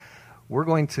We're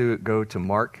going to go to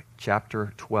Mark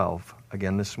chapter 12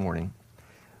 again this morning.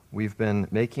 We've been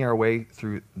making our way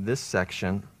through this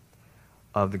section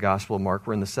of the Gospel of Mark.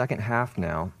 We're in the second half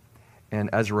now. And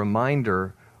as a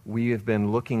reminder, we have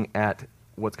been looking at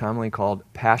what's commonly called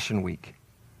Passion Week.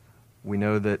 We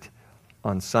know that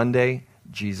on Sunday,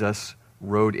 Jesus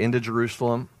rode into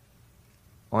Jerusalem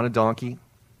on a donkey.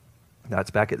 That's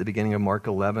back at the beginning of Mark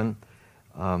 11.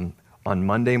 On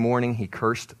Monday morning, he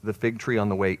cursed the fig tree on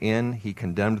the way in. He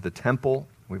condemned the temple.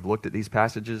 We've looked at these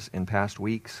passages in past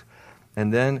weeks.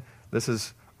 And then this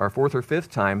is our fourth or fifth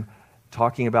time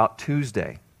talking about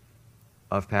Tuesday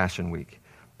of Passion Week.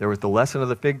 There was the lesson of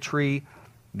the fig tree.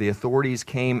 The authorities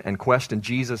came and questioned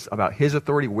Jesus about his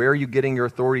authority. Where are you getting your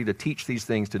authority to teach these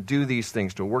things, to do these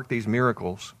things, to work these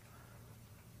miracles?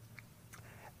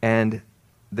 And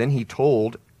then he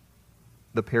told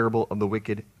the parable of the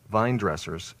wicked vine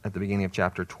dressers at the beginning of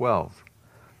chapter 12.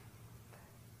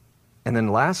 And then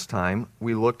last time,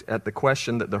 we looked at the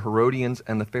question that the Herodians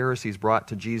and the Pharisees brought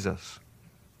to Jesus.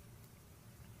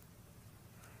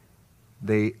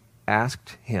 They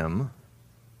asked him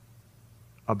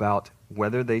about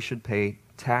whether they should pay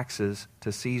taxes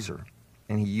to Caesar.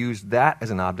 And he used that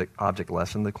as an object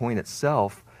lesson, the coin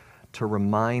itself, to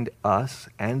remind us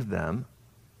and them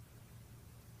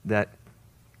that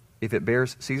if it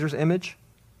bears Caesar's image,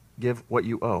 give what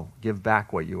you owe. Give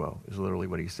back what you owe, is literally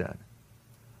what he said.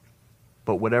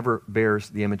 But whatever bears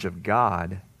the image of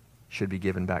God should be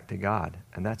given back to God,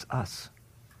 and that's us.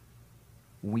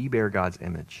 We bear God's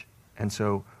image, and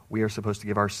so we are supposed to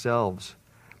give ourselves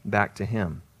back to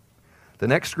him. The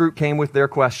next group came with their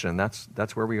question.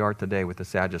 That's where we are today with the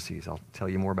Sadducees. I'll tell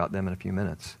you more about them in a few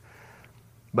minutes.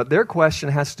 But their question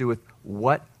has to do with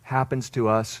what happens to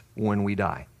us when we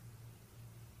die.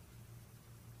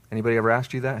 Anybody ever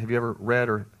asked you that? Have you ever read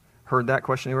or heard that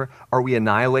question anywhere? Are we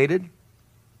annihilated?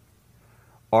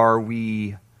 Are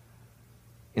we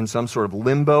in some sort of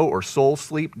limbo or soul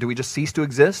sleep? Do we just cease to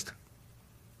exist?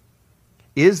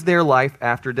 Is there life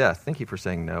after death? Thank you for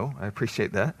saying no. I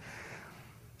appreciate that.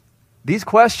 These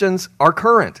questions are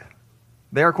current.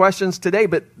 They are questions today,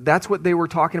 but that's what they were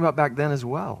talking about back then as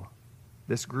well.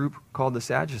 This group called the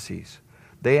Sadducees.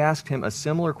 They asked him a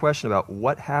similar question about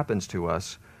what happens to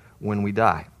us when we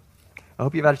die. I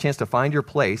hope you've had a chance to find your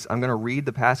place. I'm going to read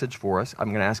the passage for us. I'm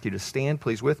going to ask you to stand,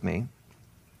 please, with me.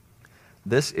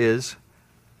 This is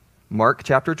Mark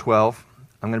chapter 12.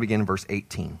 I'm going to begin in verse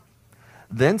 18.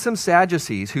 Then some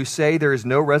Sadducees who say there is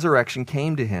no resurrection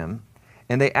came to him,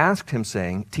 and they asked him,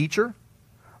 saying, Teacher,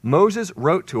 Moses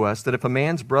wrote to us that if a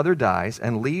man's brother dies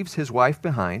and leaves his wife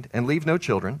behind and leaves no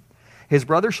children, his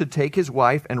brother should take his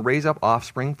wife and raise up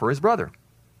offspring for his brother.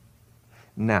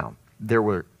 Now, there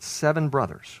were 7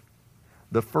 brothers.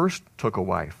 The first took a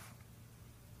wife,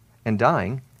 and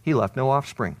dying, he left no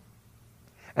offspring.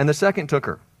 And the second took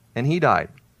her, and he died,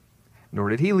 nor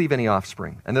did he leave any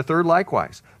offspring. And the third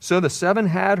likewise. So the 7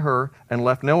 had her and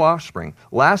left no offspring.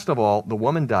 Last of all, the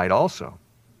woman died also.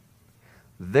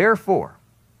 Therefore,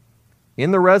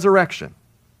 in the resurrection,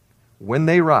 when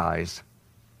they rise,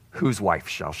 whose wife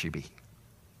shall she be?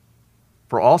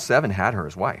 For all 7 had her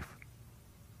as wife.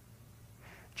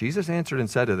 Jesus answered and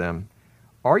said to them,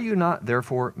 Are you not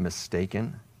therefore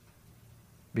mistaken,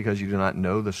 because you do not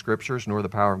know the Scriptures nor the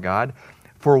power of God?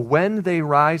 For when they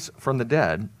rise from the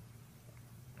dead,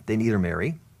 they neither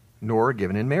marry nor are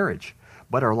given in marriage,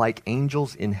 but are like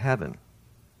angels in heaven.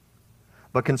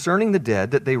 But concerning the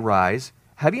dead that they rise,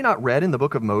 have you not read in the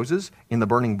book of Moses, in the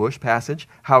burning bush passage,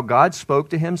 how God spoke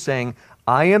to him, saying,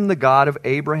 I am the God of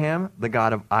Abraham, the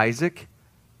God of Isaac,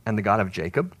 and the God of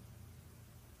Jacob?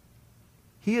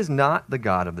 He is not the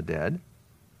God of the dead,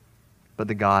 but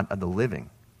the God of the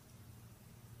living.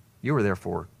 You are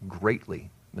therefore greatly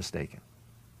mistaken.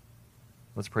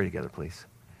 Let's pray together, please.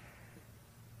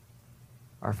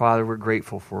 Our Father, we're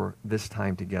grateful for this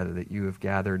time together that you have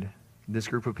gathered this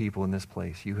group of people in this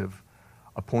place. You have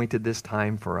appointed this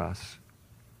time for us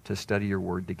to study your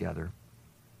word together.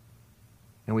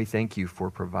 And we thank you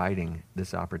for providing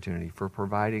this opportunity, for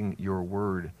providing your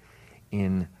word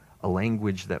in a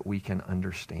language that we can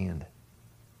understand.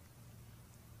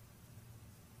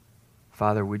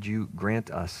 Father, would you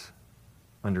grant us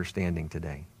understanding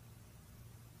today?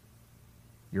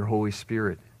 Your Holy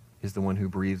Spirit is the one who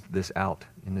breathed this out,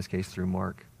 in this case through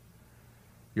Mark.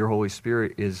 Your Holy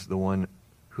Spirit is the one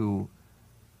who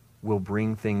will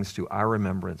bring things to our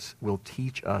remembrance, will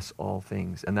teach us all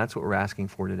things. And that's what we're asking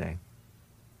for today.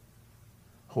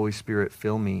 Holy Spirit,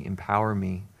 fill me, empower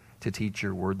me to teach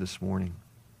your word this morning.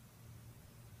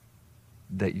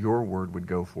 That your word would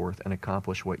go forth and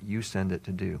accomplish what you send it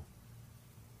to do.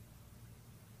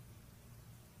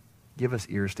 Give us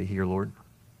ears to hear, Lord.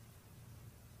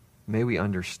 May we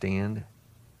understand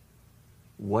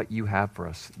what you have for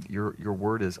us. Your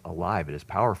word is alive. It is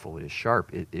powerful. It is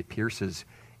sharp. It pierces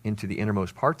into the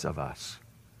innermost parts of us.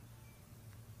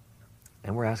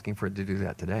 And we're asking for it to do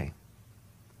that today.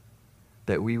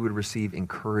 That we would receive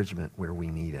encouragement where we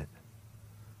need it.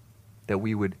 That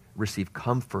we would receive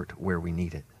comfort where we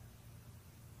need it.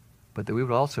 But that we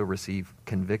would also receive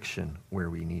conviction where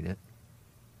we need it.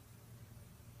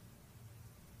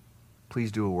 Please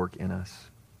do a work in us.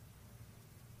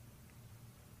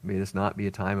 May this not be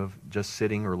a time of just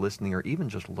sitting or listening or even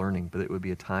just learning, but it would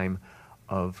be a time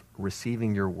of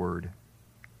receiving your word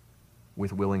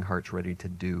with willing hearts ready to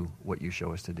do what you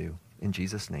show us to do. In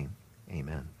Jesus' name,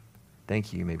 amen.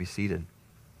 Thank you. You may be seated.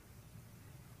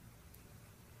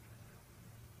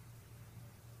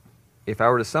 If I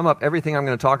were to sum up everything I'm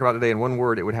going to talk about today in one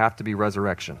word, it would have to be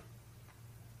resurrection.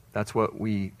 That's what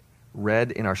we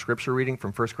read in our scripture reading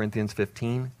from 1 Corinthians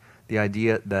 15, the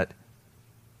idea that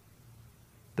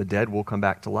the dead will come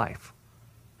back to life.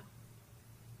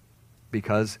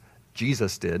 Because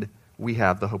Jesus did, we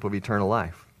have the hope of eternal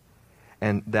life.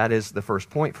 And that is the first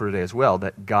point for today as well,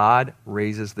 that God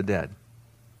raises the dead.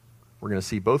 We're going to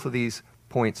see both of these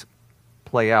points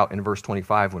play out in verse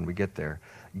 25 when we get there.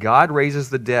 God raises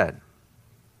the dead,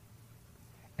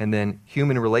 and then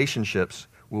human relationships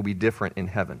will be different in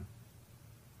heaven.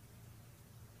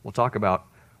 We'll talk about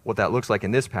what that looks like in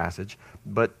this passage,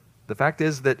 but the fact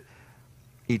is that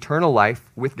eternal life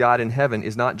with God in heaven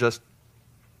is not just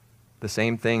the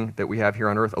same thing that we have here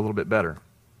on earth, a little bit better.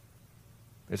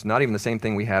 It's not even the same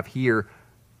thing we have here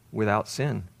without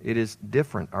sin. It is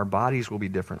different. Our bodies will be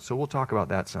different. So we'll talk about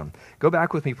that some. Go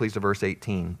back with me, please, to verse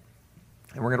 18.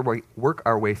 And we're going to work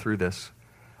our way through this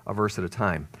a verse at a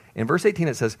time. In verse 18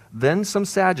 it says, "Then some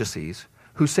Sadducees,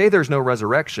 who say there's no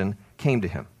resurrection, came to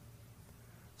him."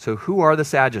 So who are the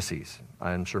Sadducees?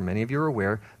 I'm sure many of you are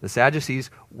aware. The Sadducees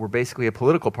were basically a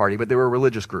political party, but they were a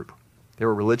religious group. They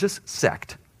were a religious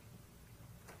sect.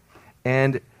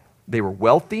 And they were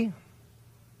wealthy,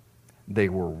 they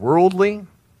were worldly,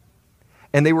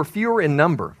 and they were fewer in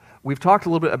number. We've talked a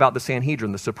little bit about the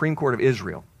Sanhedrin, the Supreme Court of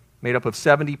Israel, made up of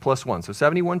 70 plus 1, so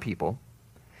 71 people,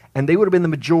 and they would have been the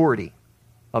majority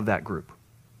of that group.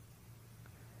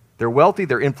 They're wealthy,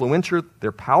 they're influential,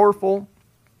 they're powerful.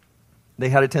 They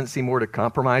had a tendency more to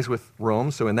compromise with Rome,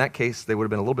 so in that case, they would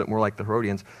have been a little bit more like the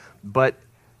Herodians. But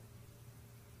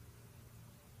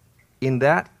in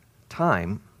that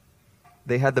time,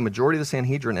 they had the majority of the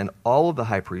Sanhedrin, and all of the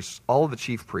high priests, all of the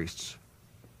chief priests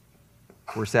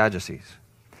were Sadducees.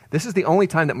 This is the only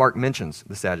time that Mark mentions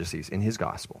the Sadducees in his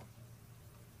gospel.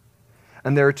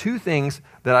 And there are two things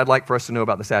that I'd like for us to know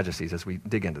about the Sadducees as we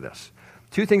dig into this.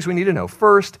 Two things we need to know.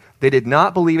 First, they did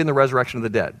not believe in the resurrection of the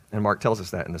dead, and Mark tells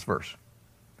us that in this verse.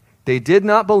 They did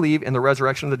not believe in the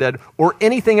resurrection of the dead or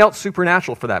anything else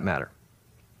supernatural for that matter.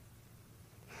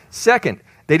 Second,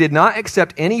 they did not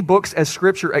accept any books as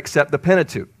scripture except the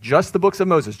Pentateuch, just the books of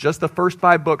Moses, just the first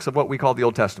 5 books of what we call the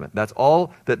Old Testament. That's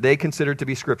all that they considered to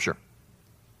be scripture.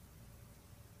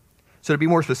 So to be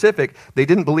more specific, they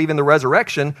didn't believe in the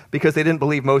resurrection because they didn't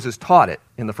believe Moses taught it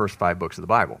in the first 5 books of the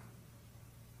Bible.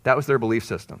 That was their belief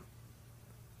system.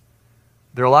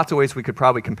 There are lots of ways we could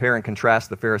probably compare and contrast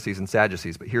the Pharisees and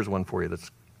Sadducees, but here's one for you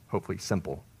that's hopefully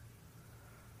simple.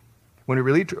 When we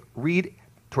really read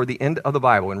toward the end of the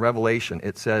Bible in Revelation,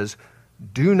 it says,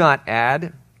 "Do not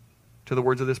add to the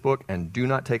words of this book and do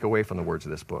not take away from the words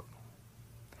of this book."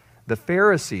 The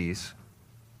Pharisees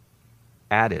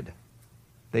added.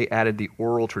 They added the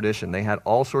oral tradition. They had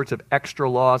all sorts of extra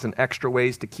laws and extra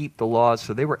ways to keep the laws,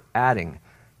 so they were adding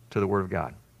to the Word of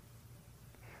God.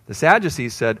 The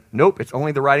Sadducees said, nope, it's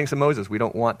only the writings of Moses. We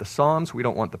don't want the Psalms. We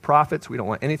don't want the prophets. We don't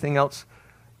want anything else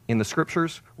in the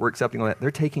Scriptures. We're accepting all that.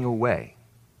 They're taking away.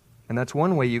 And that's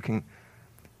one way you can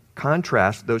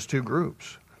contrast those two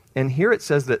groups. And here it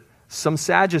says that some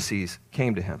Sadducees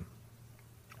came to him.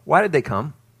 Why did they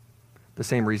come? The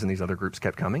same reason these other groups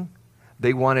kept coming.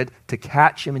 They wanted to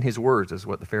catch him in his words, is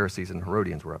what the Pharisees and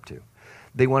Herodians were up to.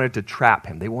 They wanted to trap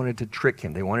him. They wanted to trick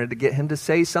him. They wanted to get him to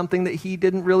say something that he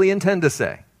didn't really intend to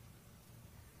say.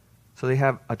 So they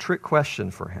have a trick question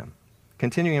for him.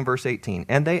 Continuing in verse 18,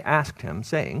 "And they asked him,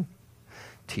 saying,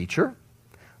 'Teacher,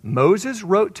 Moses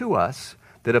wrote to us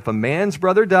that if a man's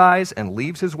brother dies and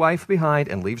leaves his wife behind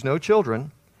and leaves no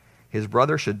children, his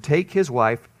brother should take his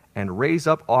wife and raise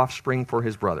up offspring for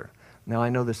his brother.'" Now, I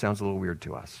know this sounds a little weird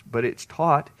to us, but it's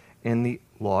taught in the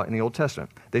law in the Old Testament.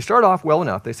 They start off well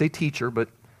enough. They say teacher, but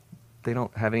they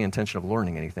don't have any intention of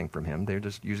learning anything from him. They're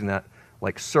just using that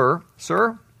like, sir,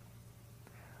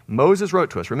 Moses wrote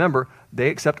to us. Remember, they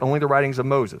accept only the writings of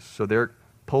Moses, so they're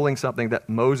pulling something that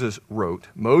Moses wrote.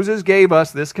 Moses gave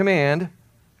us this command.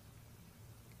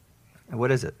 And what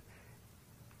is it?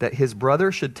 That his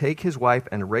brother should take his wife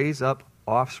and raise up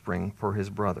offspring for his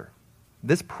brother.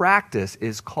 This practice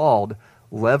is called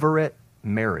levirate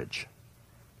marriage.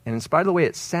 And in spite of the way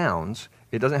it sounds,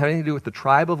 it doesn't have anything to do with the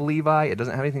tribe of Levi. It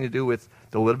doesn't have anything to do with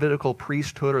the Levitical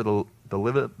priesthood or the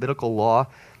Levitical law.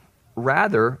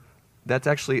 Rather, that's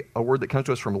actually a word that comes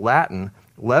to us from Latin.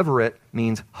 Levirate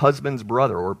means husband's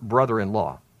brother or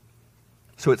brother-in-law.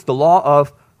 So it's the law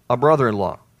of a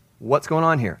brother-in-law. What's going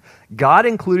on here? God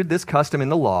included this custom in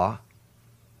the law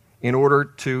in order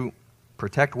to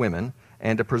protect women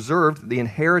and to preserve the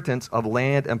inheritance of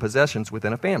land and possessions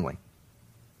within a family.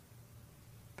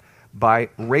 By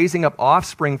raising up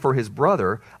offspring for his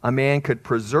brother, a man could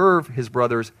preserve his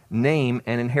brother's name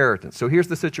and inheritance. So here's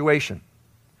the situation.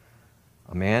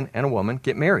 A man and a woman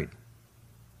get married.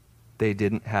 They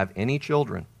didn't have any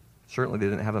children. Certainly they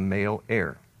didn't have a male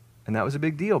heir. And that was a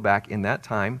big deal back in that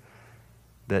time,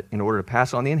 that in order to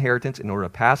pass on the inheritance, in order to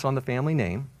pass on the family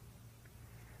name,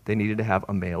 they needed to have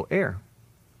a male heir.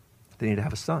 They needed to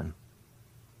have a son.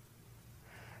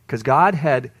 Because God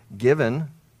had given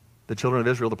the children of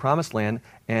Israel the promised land,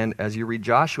 and as you read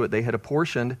Joshua, they had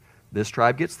apportioned, this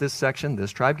tribe gets this section,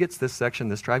 this tribe gets this section,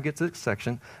 this tribe gets this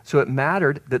section, so it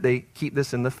mattered that they keep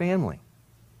this in the family.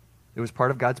 It was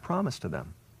part of God's promise to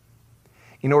them.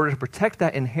 In order to protect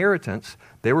that inheritance,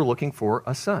 they were looking for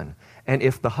a son. And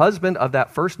if the husband of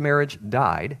that first marriage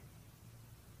died,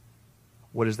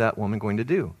 what is that woman going to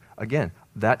do? Again,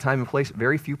 that time and place,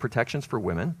 very few protections for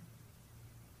women.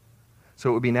 So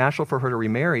it would be natural for her to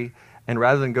remarry, and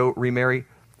rather than go remarry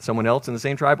someone else in the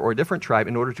same tribe or a different tribe,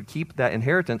 in order to keep that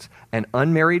inheritance, an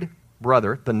unmarried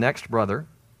brother, the next brother,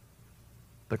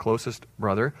 the closest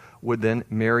brother, would then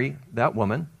marry that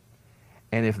woman.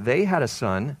 And if they had a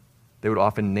son, they would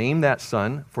often name that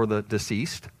son for the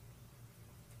deceased.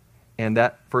 And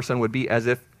that first son would be as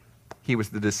if he was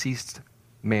the deceased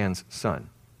man's son.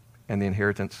 And the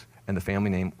inheritance and the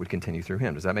family name would continue through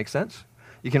him. Does that make sense?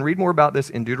 You can read more about this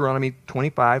in Deuteronomy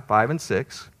 25, 5 and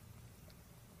 6.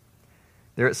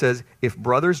 There it says, if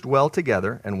brothers dwell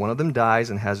together and one of them dies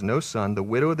and has no son, the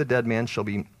widow of the dead man shall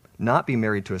not be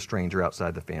married to a stranger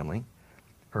outside the family.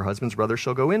 Her husband's brother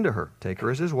shall go into her, take her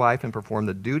as his wife, and perform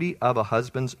the duty of a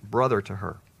husband's brother to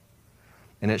her.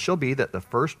 And it shall be that the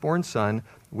firstborn son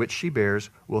which she bears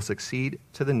will succeed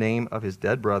to the name of his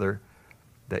dead brother,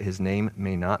 that his name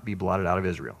may not be blotted out of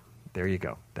Israel. There you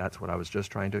go. That's what I was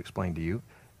just trying to explain to you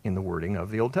in the wording of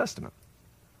the Old Testament.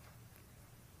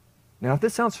 Now, if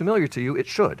this sounds familiar to you, it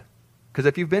should. Because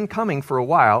if you've been coming for a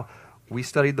while, we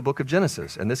studied the book of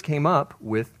Genesis, and this came up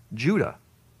with Judah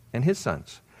and his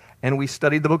sons. And we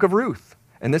studied the book of Ruth,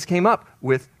 and this came up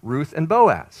with Ruth and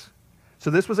Boaz. So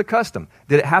this was a custom.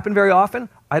 Did it happen very often?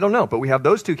 I don't know, but we have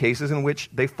those two cases in which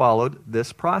they followed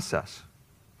this process.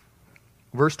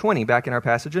 Verse 20, back in our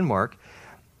passage in Mark,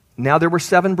 now there were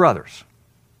 7 brothers.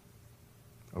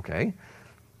 Okay.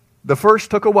 The first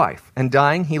took a wife, and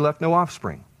dying, he left no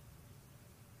offspring.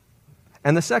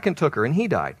 And the second took her, and he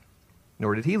died,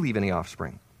 nor did he leave any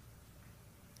offspring.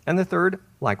 And the third,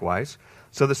 likewise.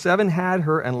 So the 7 had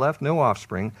her and left no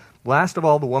offspring. Last of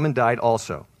all, the woman died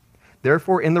also.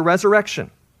 Therefore, in the resurrection,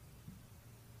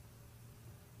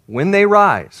 when they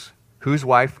rise, whose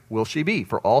wife will she be?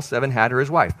 For all 7 had her as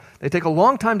wife. They take a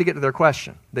long time to get to their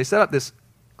question. They set up this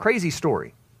crazy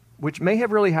story, which may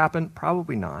have really happened,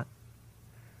 probably not.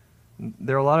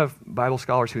 There are a lot of Bible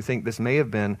scholars who think this may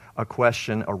have been a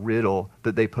question, a riddle,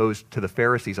 that they posed to the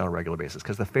Pharisees on a regular basis,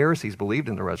 because the Pharisees believed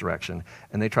in the resurrection,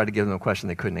 and they tried to give them a question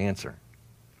they couldn't answer.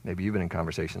 Maybe you've been in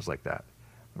conversations like that,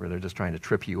 where they're just trying to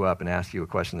trip you up and ask you a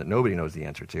question that nobody knows the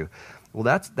answer to. Well,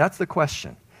 that's the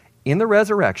question. In the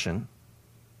resurrection,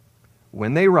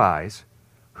 when they rise,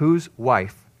 whose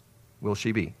wife will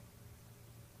she be?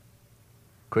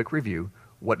 Quick review.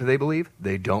 What do they believe?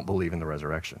 They don't believe in the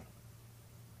resurrection.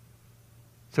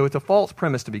 So it's a false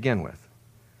premise to begin with.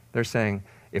 They're saying,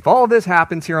 if all of this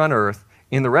happens here on earth,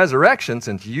 in the resurrection,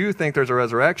 since you think there's a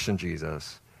resurrection,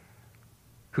 Jesus,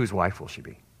 whose wife will she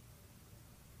be?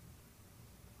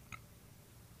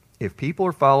 If people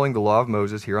are following the law of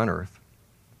Moses here on earth,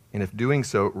 and if doing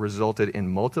so resulted in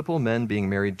multiple men being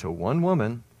married to one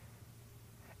woman,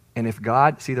 and if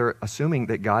God, see, they're assuming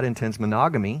that God intends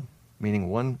monogamy, meaning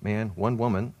one man, one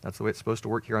woman, that's the way it's supposed to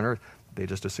work here on earth. They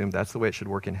just assume that's the way it should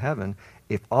work in heaven.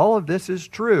 If all of this is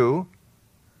true,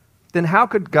 then how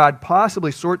could God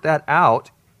possibly sort that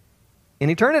out in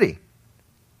eternity?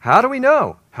 How do we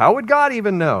know? How would God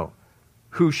even know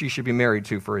who she should be married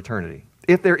to for eternity?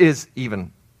 If there is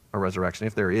even a resurrection,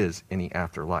 if there is any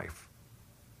afterlife.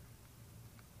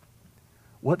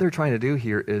 What they're trying to do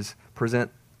here is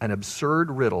present an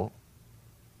absurd riddle,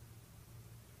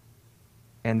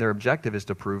 and their objective is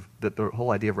to prove that the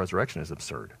whole idea of resurrection is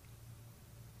absurd.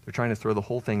 They're trying to throw the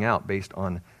whole thing out based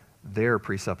on their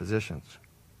presuppositions.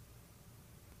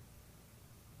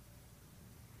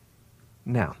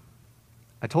 Now,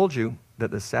 I told you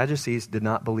that the Sadducees did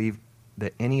not believe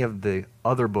that any of the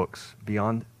other books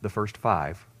beyond the first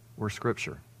 5 were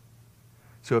Scripture.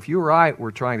 So if you or I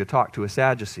were trying to talk to a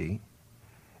Sadducee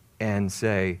and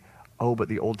say, oh, but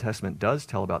the Old Testament does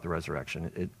tell about the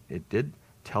resurrection. It did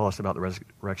tell us about the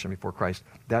resurrection before Christ.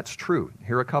 That's true.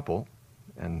 Here are a couple.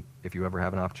 And if you ever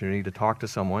have an opportunity to talk to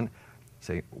someone,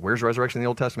 say, where's resurrection in the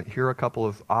Old Testament? Here are a couple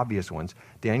of obvious ones.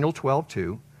 Daniel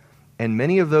 12:2, and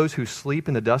many of those who sleep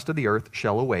in the dust of the earth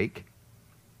shall awake,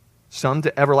 some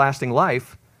to everlasting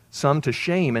life, some to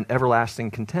shame and everlasting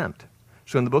contempt.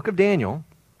 So in the book of Daniel,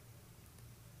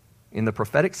 in the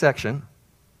prophetic section,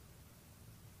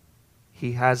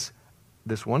 he has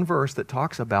this one verse that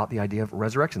talks about the idea of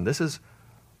resurrection. This is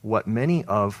what many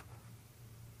of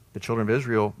the children of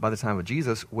Israel, by the time of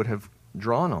Jesus, would have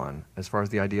drawn on as far as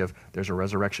the idea of there's a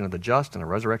resurrection of the just and a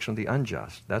resurrection of the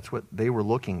unjust. That's what they were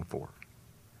looking for.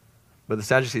 But the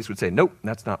Sadducees would say, nope,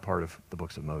 that's not part of the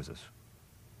books of Moses.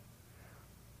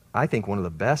 I think one of the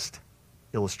best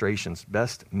illustrations,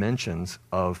 best mentions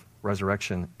of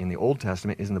resurrection in the Old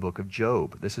Testament is in the book of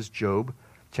Job. This is Job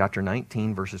chapter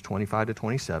 19, verses 25 to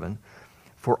 27.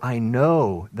 For I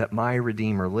know that my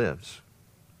Redeemer lives,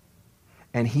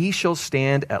 and he shall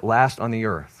stand at last on the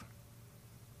earth.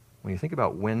 When you think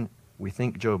about when we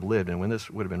think Job lived and when this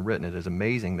would have been written, it is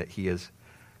amazing that he is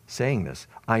saying this.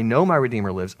 I know my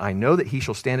Redeemer lives. I know that he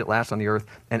shall stand at last on the earth.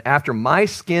 And after my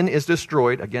skin is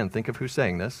destroyed, again, think of who's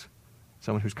saying this.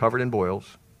 Someone who's covered in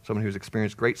boils, someone who's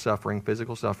experienced great suffering,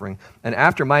 physical suffering. And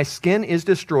after my skin is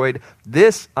destroyed,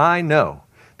 this I know,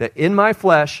 that in my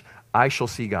flesh I shall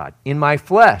see God. In my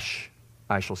flesh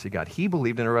I shall see God. He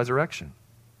believed in a resurrection.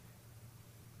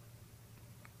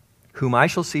 Whom I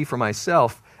shall see for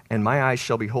myself, and my eyes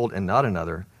shall behold, and not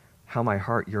another, how my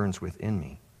heart yearns within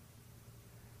me.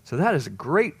 So that is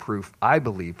great proof, I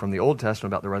believe, from the Old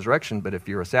Testament about the resurrection, but if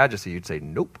you're a Sadducee, you'd say,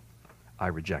 nope, I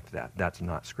reject that. That's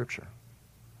not Scripture.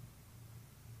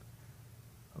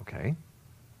 Okay.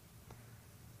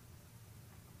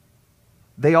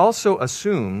 They also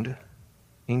assumed,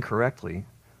 incorrectly,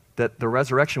 that the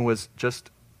resurrection was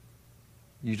just,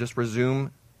 you just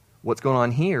resume what's going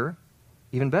on here,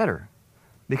 even better.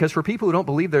 Because for people who don't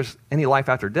believe there's any life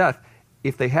after death,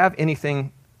 if they have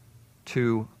anything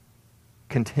to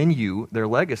continue their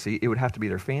legacy, it would have to be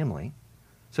their family.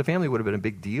 So family would have been a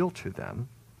big deal to them.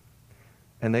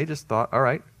 And they just thought, all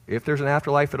right, if there's an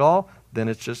afterlife at all, then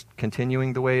it's just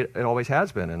continuing the way it always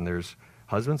has been. And there's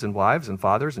husbands and wives and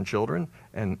fathers and children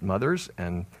and mothers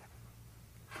and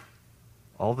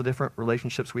all the different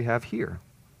relationships we have here.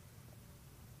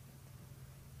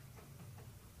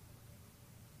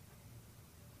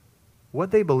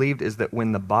 What they believed is that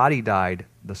when the body died,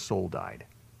 the soul died.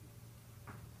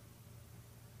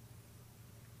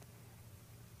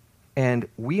 And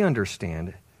we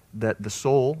understand that the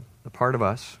soul, the part of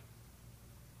us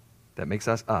that makes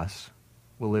us us,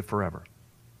 will live forever.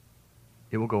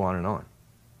 It will go on and on.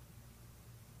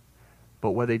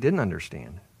 But what they didn't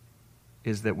understand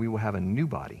is that we will have a new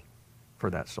body for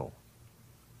that soul.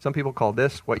 Some people call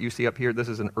this, what you see up here, this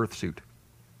is an earth suit.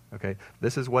 Okay?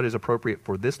 This is what is appropriate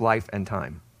for this life and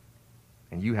time.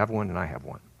 And you have one and I have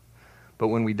one. But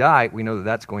when we die, we know that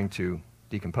that's going to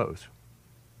decompose.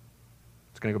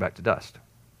 It's going to go back to dust.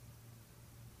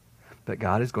 But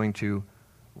God is going to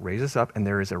raise us up, and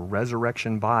there is a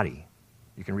resurrection body.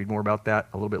 You can read more about that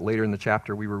a little bit later in the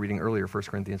chapter we were reading earlier, 1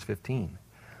 Corinthians 15.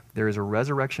 There is a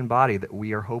resurrection body that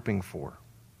we are hoping for.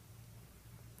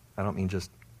 I don't mean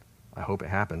just, I hope it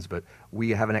happens, but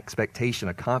we have an expectation,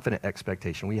 a confident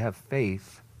expectation. We have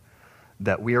faith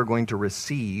that we are going to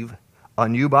receive a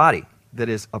new body that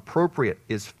is appropriate,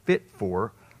 is fit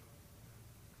for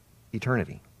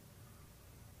eternity.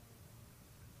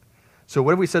 So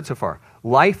what have we said so far?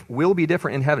 Life will be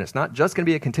different in heaven. It's not just going to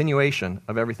be a continuation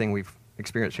of everything we've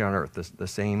experienced here on earth, the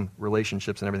same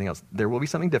relationships and everything else. There will be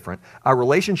something different. Our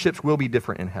relationships will be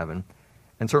different in heaven,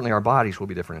 and certainly our bodies will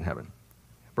be different in heaven.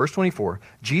 Verse 24,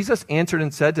 Jesus answered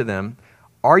and said to them,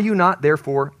 are you not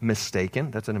therefore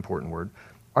mistaken? That's an important word.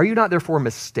 Are you not therefore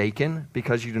mistaken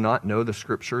because you do not know the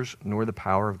Scriptures nor the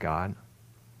power of God?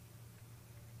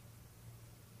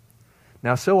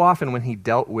 Now, so often when he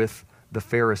dealt with the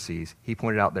Pharisees, he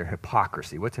pointed out their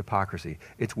hypocrisy. What's hypocrisy?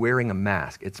 It's wearing a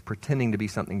mask. It's pretending to be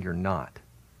something you're not.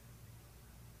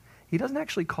 He doesn't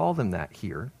actually call them that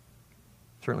here,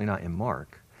 certainly not in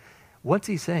Mark. What's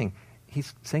he saying?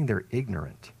 he's saying they're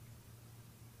ignorant.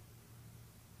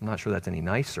 I'm not sure that's any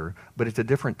nicer, but it's a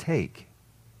different take.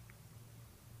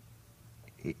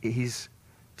 He's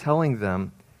telling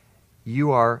them,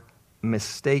 you are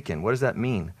mistaken. What does that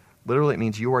mean? Literally, it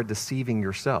means you are deceiving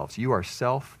yourselves. You are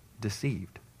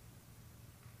self-deceived.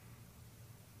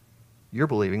 You're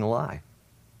believing a lie.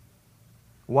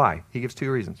 Why? He gives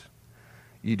two reasons.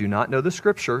 You do not know the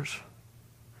Scriptures,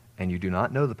 and you do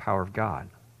not know the power of God.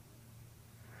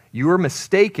 You are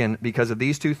mistaken because of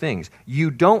these two things. You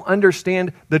don't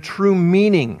understand the true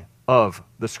meaning of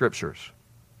the Scriptures.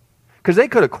 Because they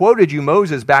could have quoted you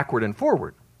Moses backward and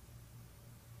forward.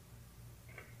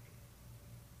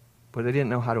 But they didn't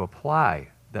know how to apply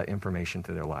that information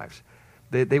to their lives.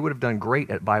 They would have done great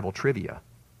at Bible trivia,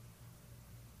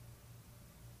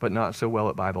 but not so well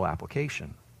at Bible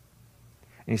application.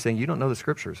 And he's saying, you don't know the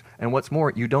Scriptures. And what's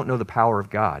more, you don't know the power of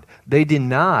God. They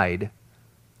denied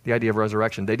the idea of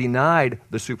resurrection. They denied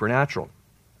the supernatural.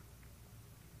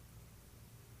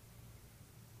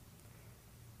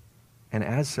 And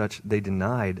as such, they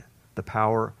denied the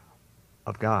power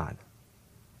of God.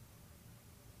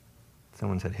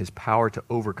 Someone said, his power to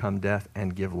overcome death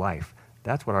and give life.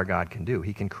 That's what our God can do.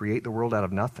 He can create the world out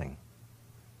of nothing.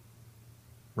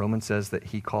 Romans says that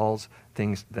he calls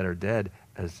things that are dead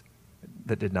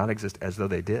that did not exist as though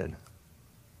they did.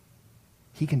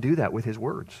 He can do that with his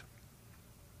words.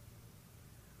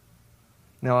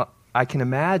 Now, I can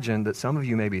imagine that some of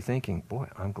you may be thinking, boy,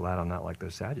 I'm glad I'm not like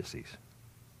those Sadducees.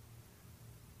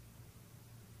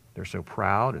 They're so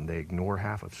proud and they ignore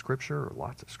half of Scripture or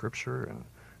lots of Scripture and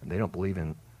they don't believe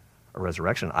in a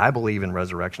resurrection. I believe in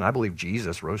resurrection. I believe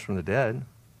Jesus rose from the dead.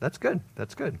 That's good.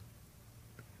 That's good.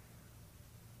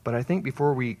 But I think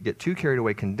before we get too carried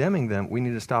away condemning them, we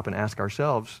need to stop and ask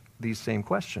ourselves these same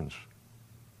questions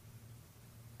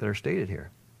that are stated here.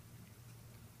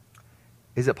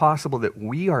 Is it possible that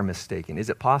we are mistaken? Is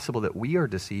it possible that we are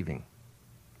deceiving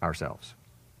ourselves?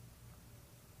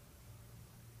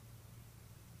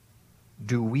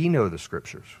 Do we know the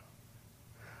Scriptures?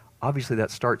 Obviously, that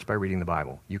starts by reading the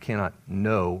Bible. You cannot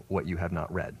know what you have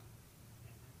not read.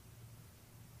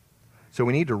 So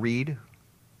we need to read,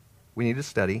 we need to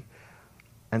study,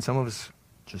 and some of us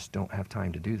just don't have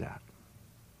time to do that.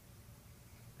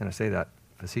 And I say that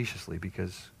facetiously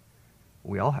because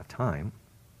we all have time.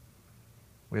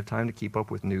 We have time to keep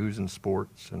up with news and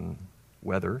sports and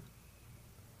weather.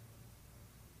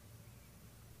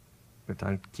 We have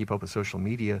time to keep up with social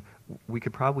media. We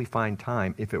could probably find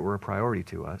time, if it were a priority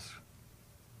to us,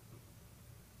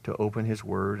 to open his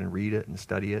word and read it and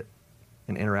study it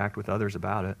and interact with others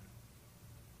about it.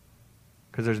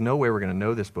 Because there's no way we're going to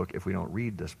know this book if we don't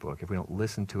read this book, if we don't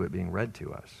listen to it being read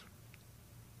to us.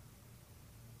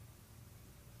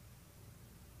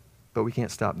 But we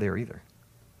can't stop there either.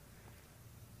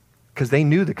 Because they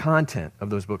knew the content of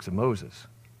those books of Moses,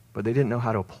 but they didn't know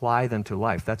how to apply them to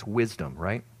life. That's wisdom,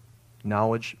 right?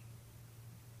 Knowledge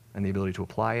and the ability to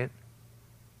apply it.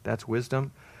 That's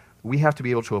wisdom. We have to be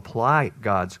able to apply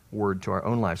God's word to our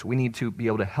own lives. We need to be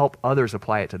able to help others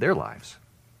apply it to their lives.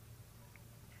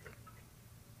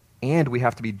 And we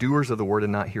have to be doers of the word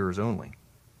and not hearers only.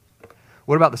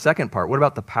 What about the second part? What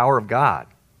about the power of God?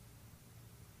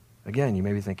 Again, you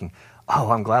may be thinking, oh,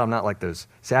 I'm glad I'm not like those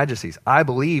Sadducees. I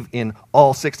believe in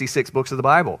all 66 books of the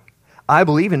Bible. I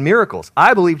believe in miracles.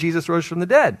 I believe Jesus rose from the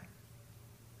dead.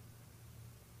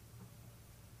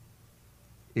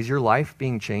 Is your life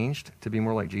being changed to be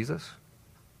more like Jesus?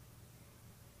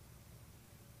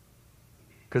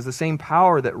 Because the same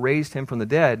power that raised him from the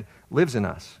dead lives in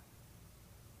us.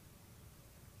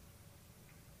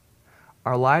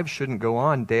 Our lives shouldn't go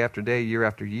on day after day, year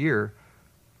after year,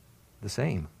 the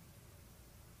same.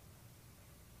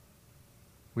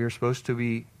 We are supposed to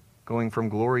be going from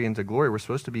glory into glory. We're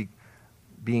supposed to be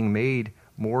being made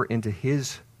more into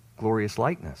his glorious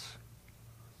likeness.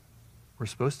 We're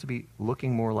supposed to be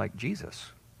looking more like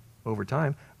Jesus over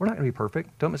time. We're not going to be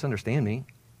perfect. Don't misunderstand me.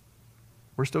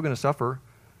 We're still going to suffer.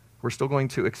 We're still going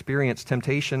to experience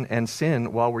temptation and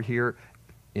sin while we're here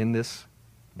in this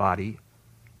body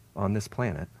on this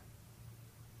planet.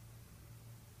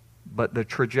 But the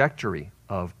trajectory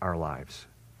of our lives,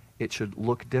 it should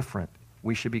look different.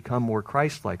 We should become more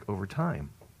Christ-like over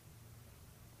time.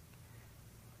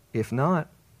 If not,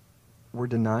 we're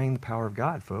denying the power of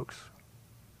God, folks.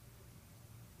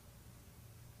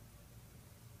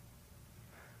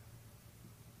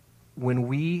 When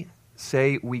we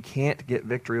say we can't get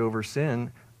victory over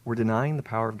sin, we're denying the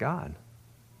power of God.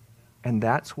 And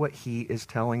that's what he is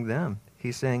telling them.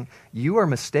 He's saying, you are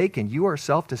mistaken. You are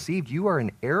self-deceived. You are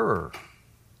in error.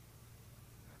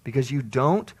 Because you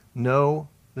don't know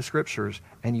the Scriptures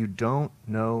and you don't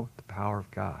know the power of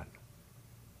God.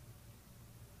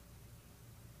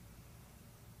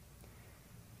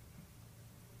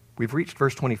 We've reached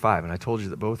verse 25, and I told you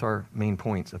that both our main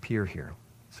points appear here.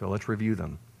 So let's review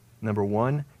them. Number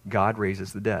 1, God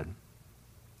raises the dead.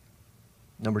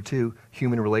 Number 2,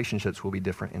 human relationships will be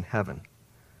different in heaven.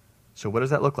 So what does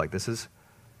that look like?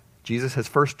 Jesus has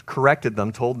first corrected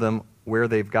them, told them where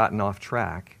they've gotten off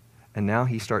track, and now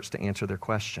he starts to answer their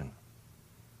question.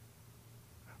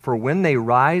 For when they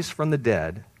rise from the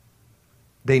dead,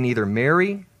 they neither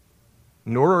marry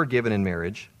nor are given in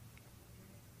marriage,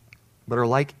 but are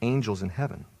like angels in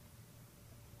heaven.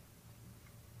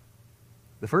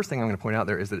 The first thing I'm going to point out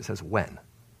there is that it says when.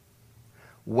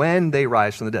 When they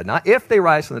rise from the dead. Not if they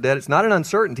rise from the dead. It's not an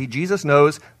uncertainty. Jesus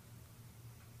knows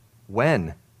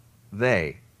when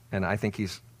they, and I think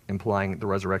he's implying the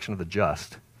resurrection of the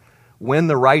just, when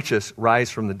the righteous rise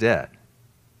from the dead.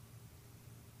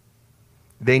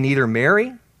 They neither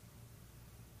marry,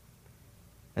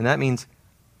 and that means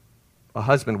a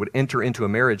husband would enter into a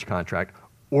marriage contract,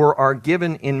 or are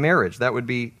given in marriage. That would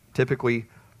be typically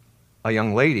a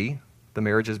young lady. The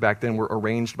marriages back then were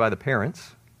arranged by the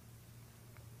parents.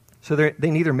 So they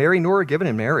neither marry nor are given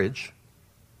in marriage.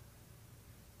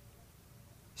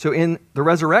 So in the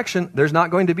resurrection, there's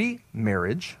not going to be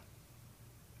marriage,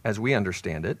 as we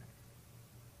understand it.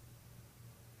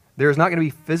 There is not going to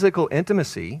be physical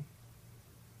intimacy.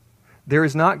 There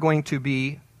is not going to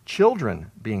be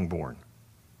children being born.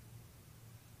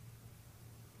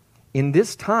 In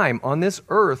this time, on this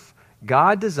earth,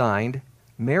 God designed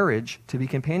marriage to be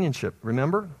companionship.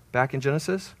 Remember, back in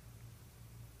Genesis?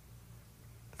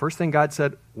 The first thing God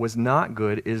said was not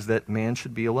good is that man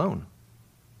should be alone.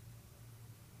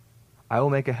 I will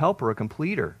make a helper, a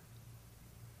completer,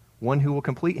 one who will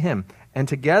complete him. And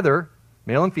together,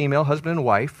 male and female, husband and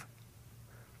wife,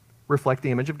 reflect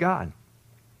the image of God.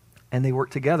 And they work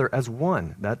together as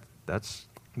one. That's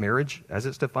marriage as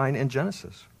it's defined in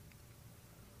Genesis.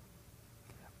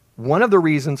 One of the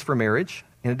reasons for marriage,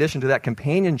 in addition to that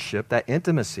companionship, that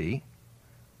intimacy,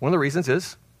 one of the reasons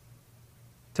is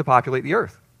to populate the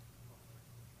earth.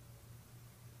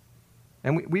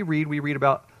 And we read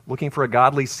about looking for a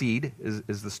godly seed,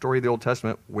 is the story of the Old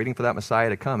Testament, waiting for that Messiah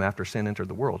to come after sin entered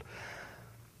the world.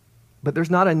 But there's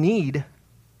not a need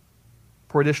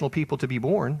for additional people to be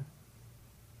born.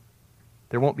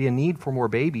 There won't be a need for more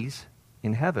babies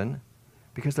in heaven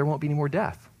because there won't be any more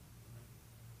death.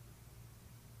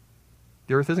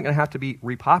 The earth isn't going to have to be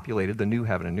repopulated, the new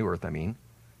heaven and new earth,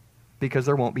 because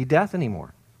there won't be death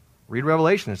anymore. Read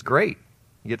Revelation, it's great.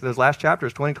 You get to those last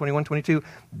chapters, 20, 21, 22,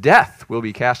 death will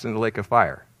be cast into the lake of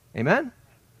fire. Amen?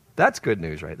 That's good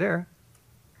news right there.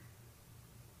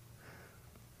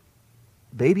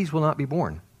 Babies will not be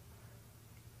born.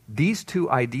 These two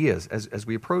ideas, as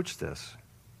we approach this,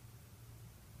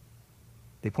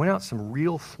 they point out some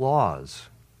real flaws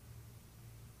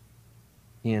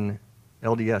in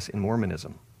LDS, in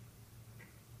Mormonism.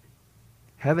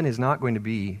 Heaven is not going to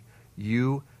be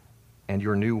you and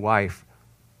your new wife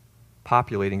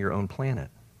populating your own planet.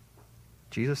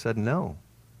 Jesus said, no,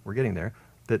 we're getting there,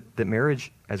 that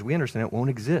marriage, as we understand it, won't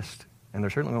exist, and there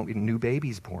certainly won't be new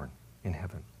babies born in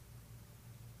heaven.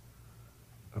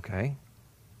 Okay?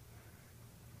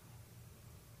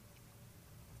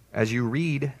 As you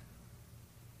read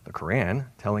the Quran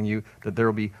telling you that there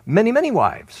will be many, many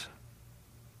wives,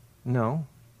 no.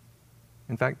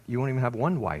 In fact, you won't even have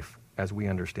one wife as we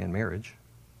understand marriage.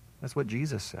 That's what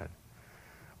Jesus said.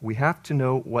 We have to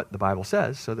know what the Bible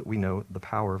says so that we know the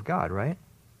power of God, right?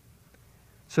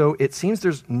 So it seems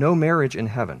there's no marriage in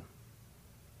heaven.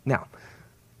 Now,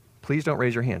 please don't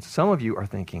raise your hands. Some of you are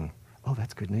thinking, oh,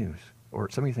 that's good news. Or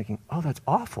some of you are thinking, oh, that's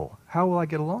awful. How will I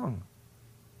get along?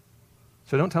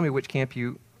 So don't tell me which camp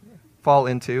you fall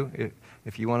into.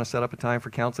 If you want to set up a time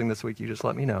for counseling this week, you just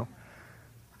let me know.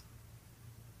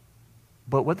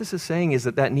 But what this is saying is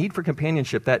that need for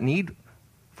companionship, that need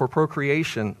for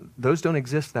procreation, those don't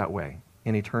exist that way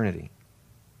in eternity.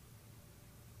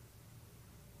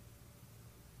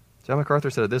 John MacArthur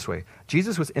said it this way: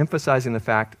 Jesus was emphasizing the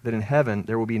fact that in heaven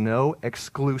there will be no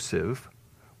exclusive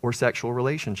or sexual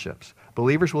relationships.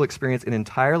 Believers will experience an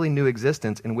entirely new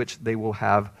existence in which they will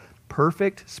have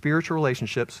perfect spiritual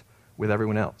relationships with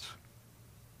everyone else.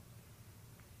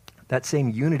 That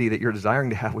same unity that you're desiring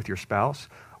to have with your spouse,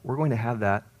 we're going to have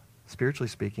that, spiritually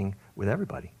speaking, with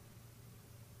everybody.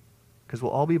 Because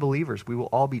we'll all be believers. We will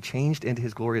all be changed into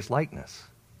his glorious likeness.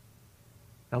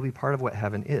 That'll be part of what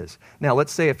heaven is. Now,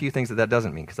 let's say a few things that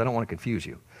doesn't mean, because I don't want to confuse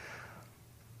you.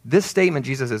 This statement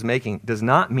Jesus is making does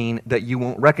not mean that you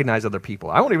won't recognize other people.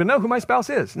 I won't even know who my spouse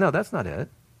is. No, that's not it.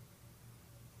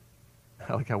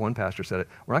 I like how one pastor said it,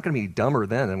 we're not going to be dumber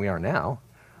then than we are now.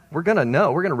 We're going to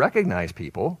know. We're going to recognize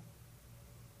people.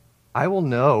 I will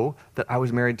know that I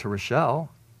was married to Rochelle.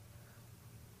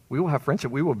 We will have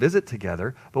friendship. We will visit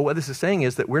together. But what this is saying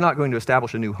is that we're not going to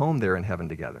establish a new home there in heaven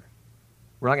together.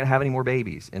 We're not going to have any more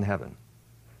babies in heaven.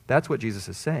 That's what Jesus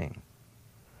is saying.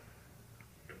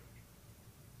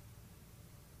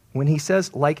 When he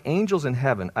says, like angels in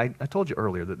heaven, I told you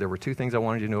earlier that there were two things I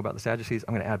wanted you to know about the Sadducees.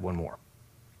 I'm going to add one more.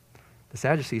 The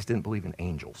Sadducees didn't believe in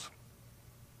angels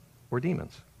or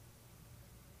demons.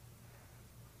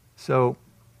 So,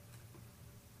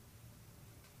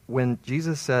 when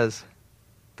Jesus says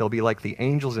they'll be like the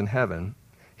angels in heaven,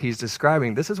 he's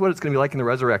describing this is what it's going to be like in the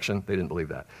resurrection. They didn't believe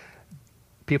that.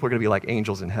 People are going to be like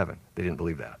angels in heaven. They didn't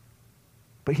believe that.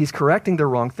 But he's correcting their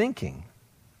wrong thinking.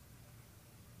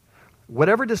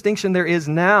 Whatever distinction there is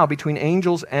now between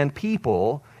angels and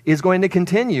people is going to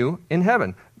continue in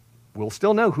heaven. We'll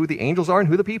still know who the angels are and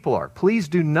who the people are. Please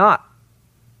do not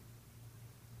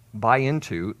buy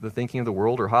into the thinking of the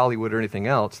world or Hollywood or anything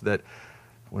else that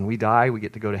when we die, we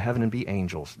get to go to heaven and be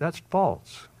angels. That's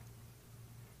false.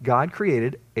 God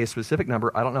created a specific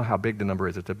number. I don't know how big the number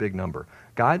is. It's a big number.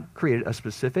 God created a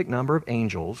specific number of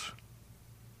angels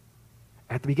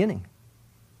at the beginning.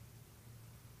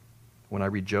 When I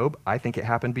read Job, I think it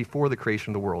happened before the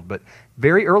creation of the world. But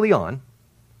very early on,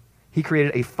 he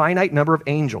created a finite number of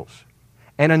angels.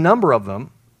 And a number of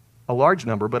them, a large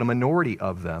number, but a minority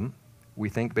of them, we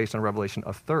think based on Revelation,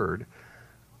 a third,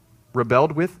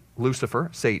 rebelled with Lucifer,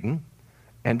 Satan,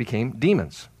 and became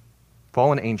demons,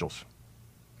 fallen angels.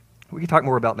 We can talk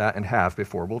more about that and have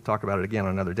before. We'll talk about it again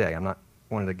on another day. I'm not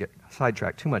wanting to get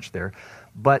sidetracked too much there.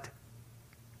 But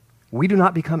we do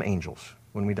not become angels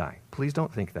when we die. Please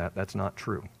don't think that. That's not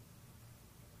true.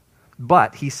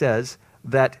 But he says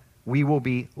that we will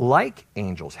be like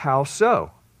angels. How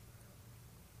so?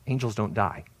 Angels don't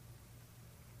die.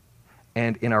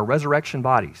 And in our resurrection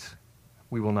bodies,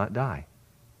 we will not die.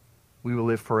 We will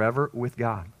live forever with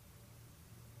God.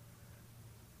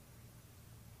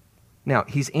 Now,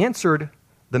 he's answered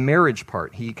the marriage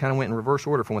part. He kind of went in reverse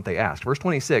order from what they asked. Verse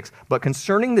 26, but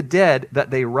concerning the dead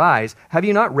that they rise, have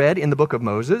you not read in the book of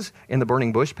Moses, in the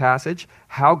burning bush passage,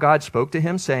 how God spoke to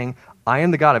him, saying, I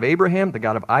am the God of Abraham, the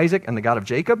God of Isaac, and the God of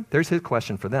Jacob? There's his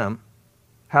question for them.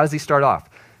 How does he start off?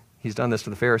 He's done this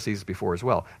to the Pharisees before as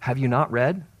well. Have you not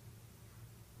read?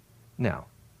 Now,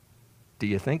 do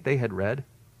you think they had read?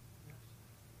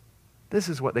 This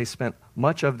is what they spent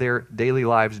much of their daily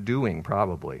lives doing,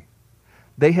 probably.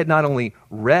 They had not only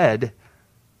read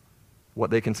what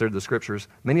they considered the scriptures,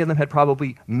 many of them had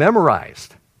probably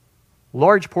memorized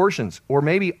large portions or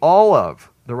maybe all of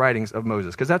the writings of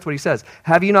Moses, because that's what he says.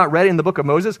 Have you not read in the book of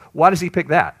Moses? Why does he pick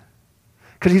that?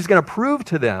 Because he's going to prove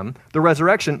to them the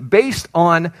resurrection based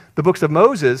on the books of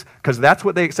Moses, because that's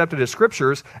what they accepted as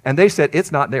scriptures, and they said,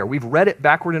 it's not there. We've read it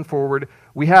backward and forward.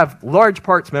 We have large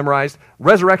parts memorized.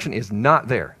 Resurrection is not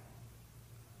there.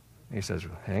 And he says,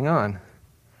 hang on.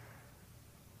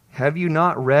 Have you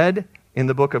not read in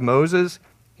the book of Moses,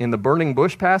 in the burning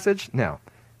bush passage? Now,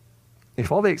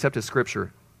 if all they accept as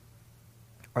scripture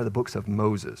are the books of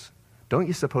Moses, don't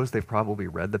you suppose they've probably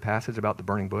read the passage about the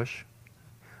burning bush?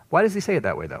 Why does he say it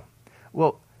that way, though?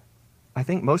 Well, I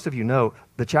think most of you know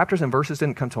the chapters and verses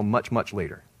didn't come till much, much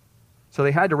later. So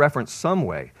they had to reference some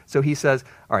way. So he says,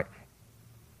 all right,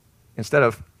 instead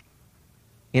of,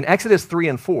 in Exodus 3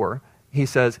 and 4, he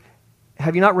says,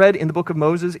 have you not read in the book of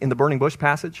Moses, in the burning bush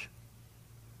passage?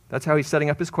 That's how he's setting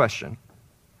up his question.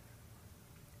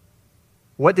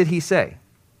 What did he say?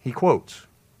 He quotes,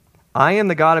 I am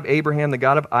the God of Abraham, the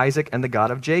God of Isaac, and the God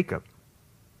of Jacob.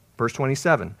 Verse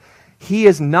 27, he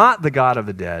is not the God of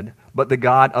the dead, but the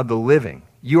God of the living.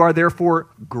 You are therefore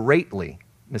greatly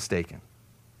mistaken.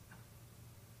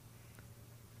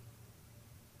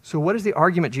 So what is the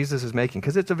argument Jesus is making?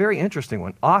 Because it's a very interesting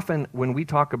one. Often when we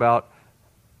talk about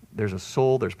there's a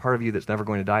soul, there's part of you that's never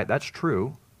going to die, that's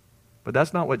true, but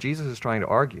that's not what Jesus is trying to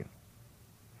argue.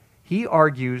 He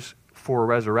argues for a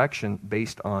resurrection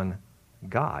based on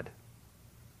God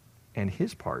and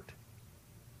his part,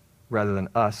 rather than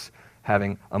us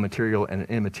having a material and an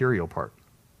immaterial part.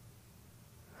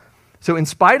 So in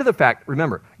spite of the fact,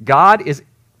 remember, God is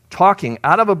talking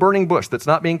out of a burning bush that's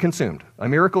not being consumed, a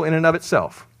miracle in and of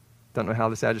itself. Don't know how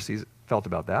the Sadducees felt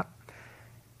about that.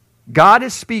 God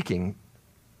is speaking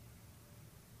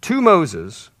to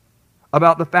Moses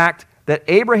about the fact that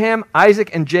Abraham, Isaac,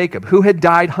 and Jacob, who had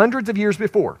died hundreds of years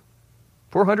before,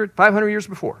 400, 500 years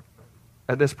before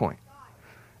at this point,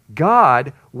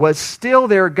 God was still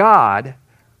their God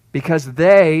because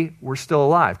they were still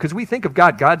alive. Because we think of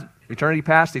God eternity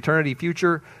past, eternity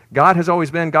future. God has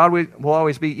always been, God will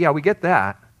always be. Yeah, we get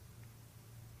that.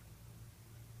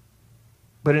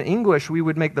 But in English, we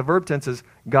would make the verb tenses,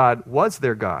 God was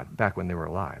their God back when they were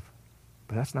alive.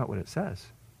 But that's not what it says.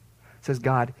 It says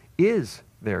God is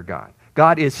their God.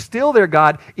 God is still their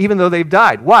God even though they've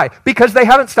died. Why? Because they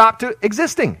haven't stopped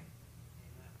existing.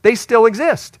 They still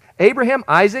exist. Abraham,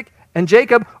 Isaac, and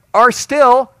Jacob are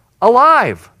still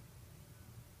alive.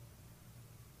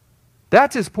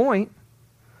 That's his point.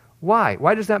 Why?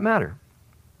 Why does that matter?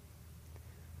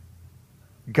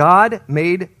 God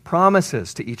made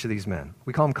promises to each of these men.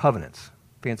 We call them covenants.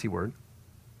 Fancy word.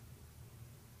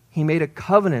 He made a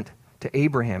covenant to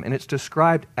Abraham, and it's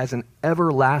described as an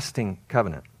everlasting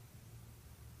covenant.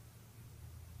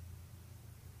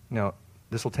 Now,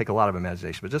 this will take a lot of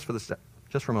imagination, but just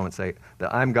for a moment's sake,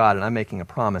 that I'm God and I'm making a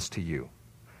promise to you.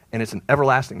 And it's an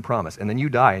everlasting promise. And then you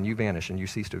die and you vanish and you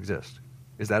cease to exist.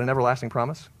 Is that an everlasting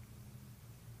promise?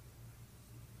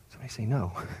 Somebody say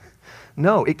no.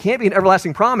 No, it can't be an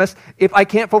everlasting promise if I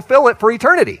can't fulfill it for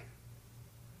eternity.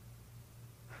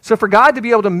 So for God to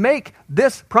be able to make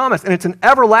this promise, and it's an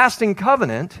everlasting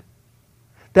covenant,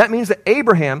 that means that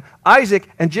Abraham, Isaac,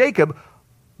 and Jacob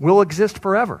will exist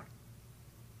forever.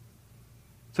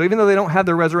 So even though they don't have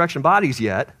their resurrection bodies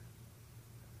yet,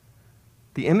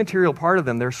 the immaterial part of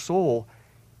them, their soul,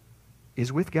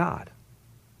 is with God.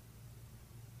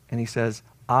 And he says,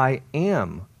 I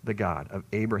am the God of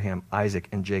Abraham, Isaac,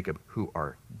 and Jacob who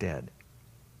are dead.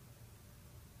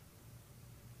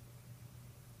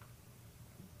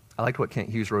 I like what Kent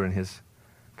Hughes wrote in his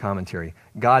commentary.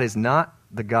 God is not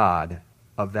the God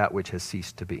of that which has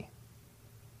ceased to be.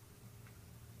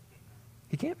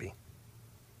 He can't be.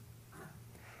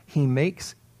 He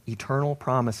makes eternal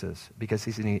promises because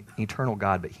he's an eternal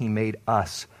God, but he made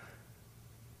us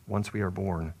once we are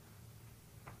born.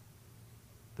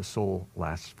 The soul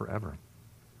lasts forever.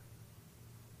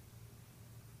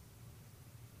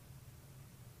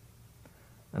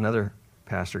 Another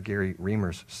pastor, Gary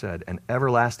Reimers, said, an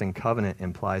everlasting covenant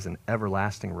implies an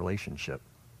everlasting relationship.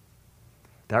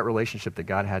 That relationship that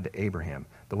God had to Abraham,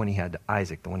 the one he had to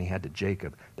Isaac, the one he had to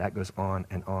Jacob, that goes on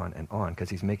and on and on because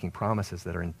he's making promises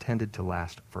that are intended to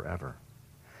last forever.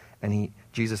 And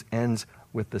Jesus ends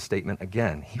with the statement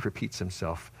again. He repeats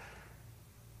himself,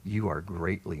 you are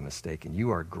greatly mistaken. You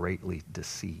are greatly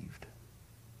deceived.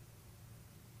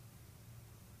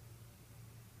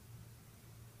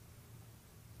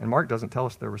 And Mark doesn't tell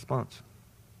us their response.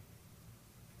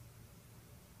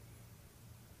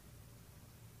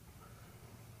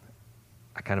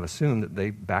 I kind of assume that they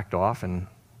backed off, and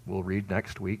we'll read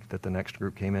next week that the next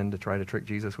group came in to try to trick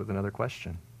Jesus with another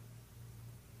question.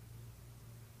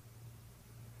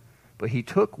 But he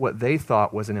took what they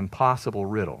thought was an impossible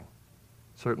riddle,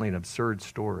 certainly an absurd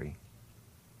story.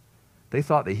 They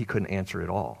thought that he couldn't answer it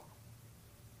all.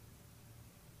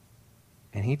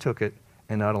 And he took it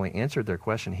and not only answered their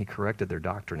question, he corrected their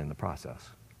doctrine in the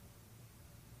process.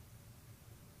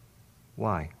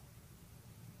 Why?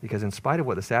 Because in spite of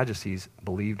what the Sadducees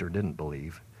believed or didn't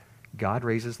believe, God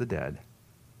raises the dead,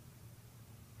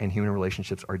 and human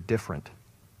relationships are different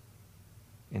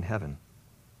in heaven.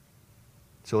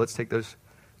 So let's take those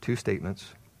two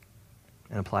statements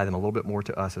and apply them a little bit more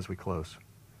to us as we close.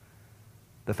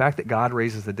 The fact that God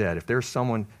raises the dead, if there's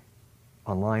someone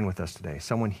online with us today,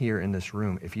 someone here in this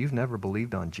room, if you've never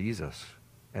believed on Jesus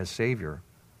as Savior,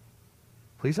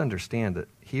 please understand that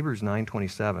Hebrews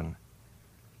 9:27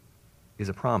 is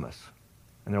a promise.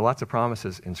 And there are lots of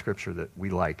promises in Scripture that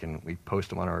we like, and we post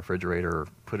them on our refrigerator or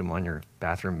put them on your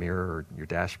bathroom mirror or your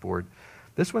dashboard.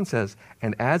 This one says,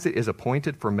 and as it is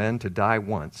appointed for men to die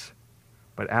once,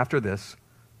 but after this,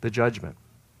 the judgment.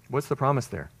 What's the promise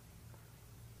there?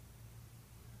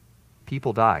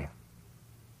 People die.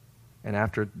 And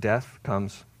after death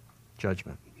comes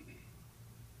judgment.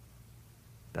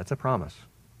 That's a promise.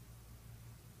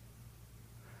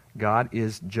 God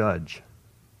is judge.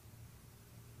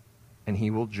 And he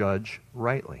will judge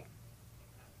rightly.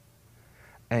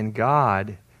 And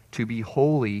God, to be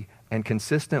holy and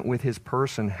consistent with his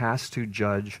person, has to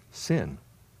judge sin.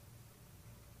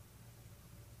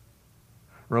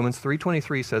 Romans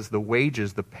 3:23 says the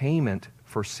wages, the payment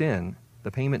for sin,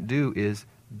 the payment due is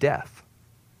death.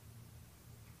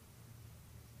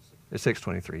 It's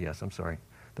 6:23, yes, I'm sorry.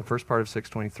 The first part of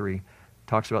 6:23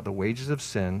 talks about the wages of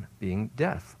sin being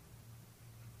death.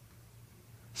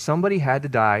 Somebody had to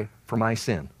die for my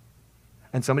sin.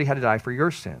 And somebody had to die for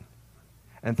your sin.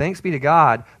 And thanks be to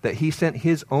God that he sent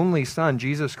his only Son,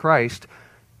 Jesus Christ,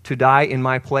 to die in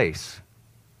my place.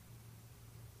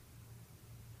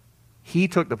 He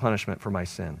took the punishment for my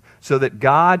sin so that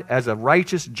God, as a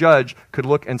righteous judge, could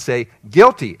look and say,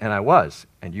 guilty, and I was,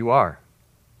 and you are.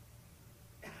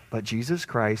 But Jesus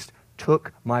Christ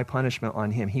took my punishment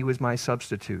on him. He was my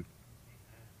substitute.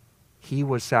 He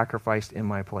was sacrificed in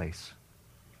my place.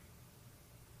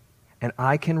 And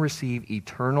I can receive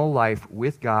eternal life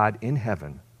with God in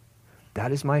heaven.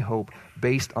 That is my hope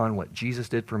based on what Jesus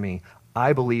did for me.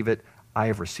 I believe it. I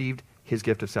have received his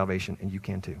gift of salvation, and you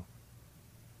can too.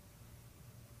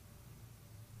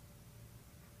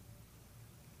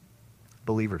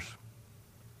 Believers,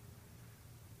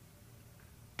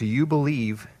 do you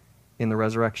believe in the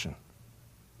resurrection?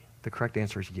 The correct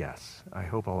answer is yes. I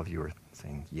hope all of you are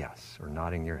saying yes or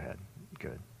nodding your head.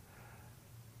 Good.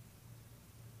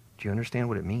 Do you understand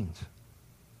what it means?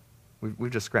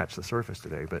 We've just scratched the surface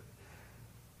today, but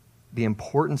the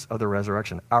importance of the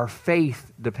resurrection, our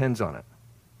faith depends on it.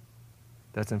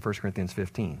 That's in 1 Corinthians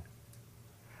 15.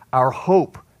 Our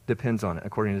hope depends on it,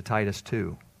 according to Titus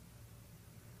 2.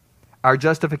 Our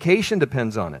justification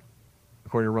depends on it,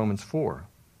 according to Romans 4.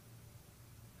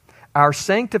 Our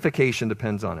sanctification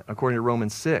depends on it, according to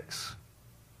Romans 6.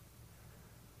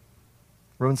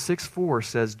 Romans 6:4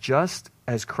 says, just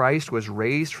as Christ was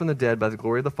raised from the dead by the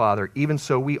glory of the Father, even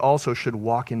so we also should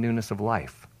walk in newness of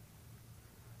life.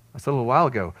 I said a little while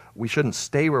ago, we shouldn't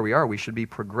stay where we are. We should be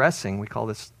progressing. We call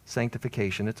this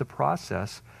sanctification. It's a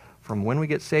process from when we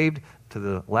get saved to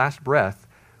the last breath.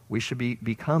 We should be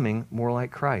becoming more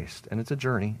like Christ. And it's a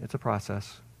journey. It's a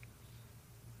process.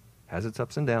 Has its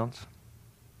ups and downs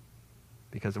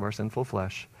because of our sinful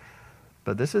flesh.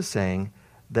 But this is saying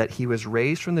that he was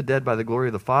raised from the dead by the glory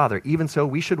of the Father. Even so,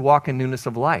 we should walk in newness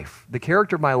of life. The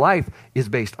character of my life is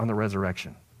based on the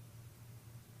resurrection.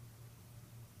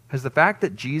 Has the fact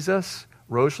that Jesus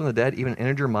rose from the dead even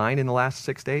entered your mind in the last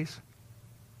 6 days?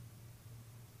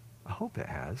 I hope it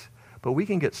has. But we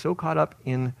can get so caught up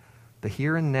in the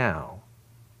here and now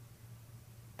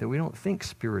that we don't think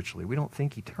spiritually. We don't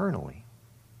think eternally.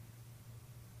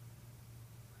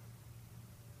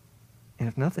 And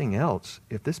if nothing else,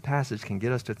 if this passage can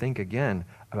get us to think again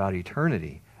about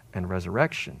eternity and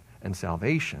resurrection and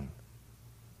salvation,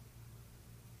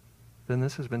 then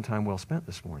this has been time well spent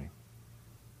this morning.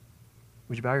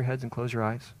 Would you bow your heads and close your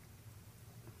eyes?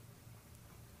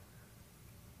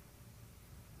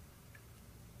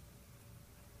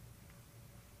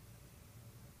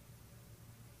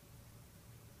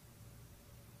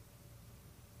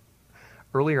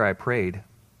 Earlier I prayed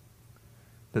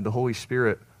that the Holy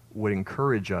Spirit would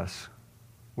encourage us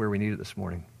where we need it this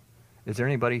morning. Is there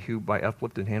anybody who, by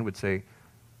uplifted hand, would say,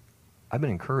 I've been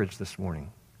encouraged this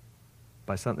morning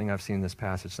by something I've seen in this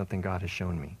passage, something God has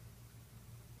shown me?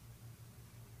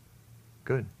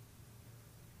 Good.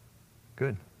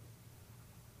 Good.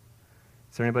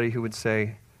 Is there anybody who would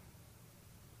say,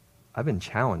 I've been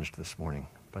challenged this morning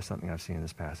by something I've seen in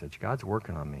this passage? God's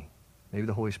working on me. Maybe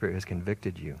the Holy Spirit has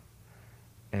convicted you,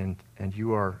 and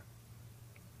you are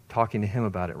talking to him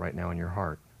about it right now in your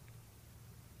heart.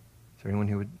 Is there anyone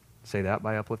who would say that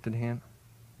by uplifted hand?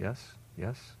 Yes?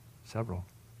 Yes? Several.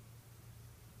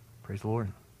 Praise the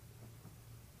Lord.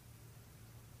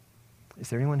 Is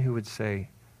there anyone who would say,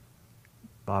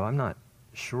 Bob, I'm not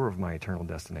sure of my eternal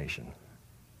destination.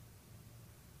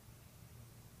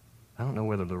 I don't know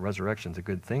whether the resurrection's a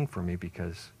good thing for me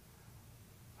because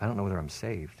I don't know whether I'm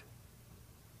saved.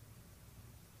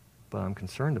 But I'm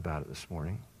concerned about it this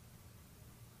morning.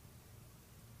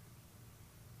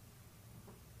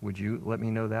 Would you let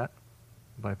me know that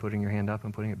by putting your hand up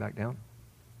and putting it back down?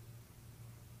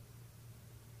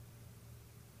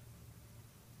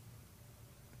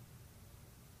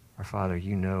 Our Father,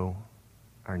 you know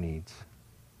our needs.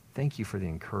 Thank you for the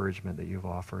encouragement that you've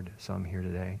offered some here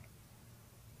today.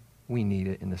 We need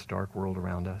it in this dark world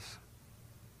around us.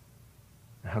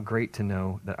 And how great to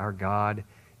know that our God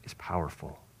is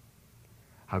powerful.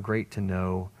 How great to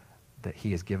know that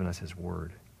he has given us his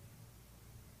word.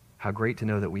 How great to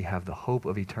know that we have the hope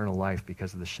of eternal life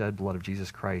because of the shed blood of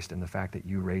Jesus Christ and the fact that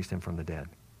you raised him from the dead.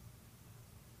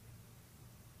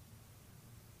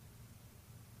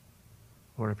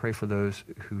 Lord, I pray for those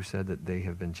who said that they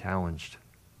have been challenged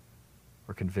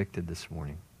or convicted this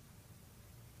morning.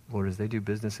 Lord, as they do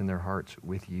business in their hearts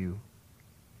with you,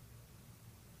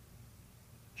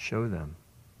 show them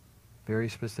very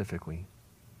specifically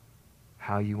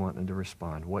how you want them to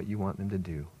respond, what you want them to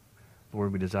do.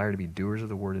 Lord, we desire to be doers of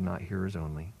the word and not hearers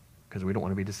only, because we don't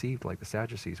want to be deceived like the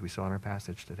Sadducees we saw in our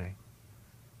passage today.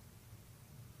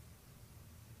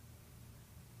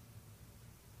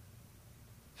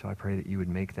 So I pray that you would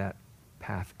make that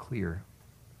path clear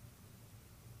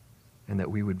and that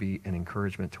we would be an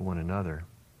encouragement to one another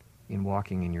in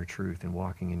walking in your truth and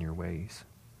walking in your ways.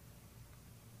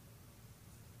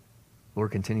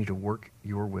 Lord, continue to work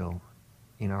your will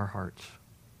in our hearts.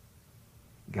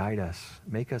 Guide us.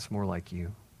 Make us more like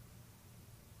you.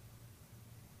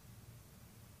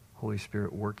 Holy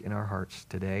Spirit, work in our hearts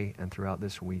today and throughout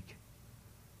this week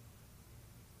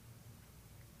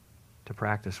to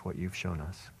practice what you've shown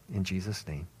us. In Jesus'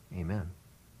 name, amen.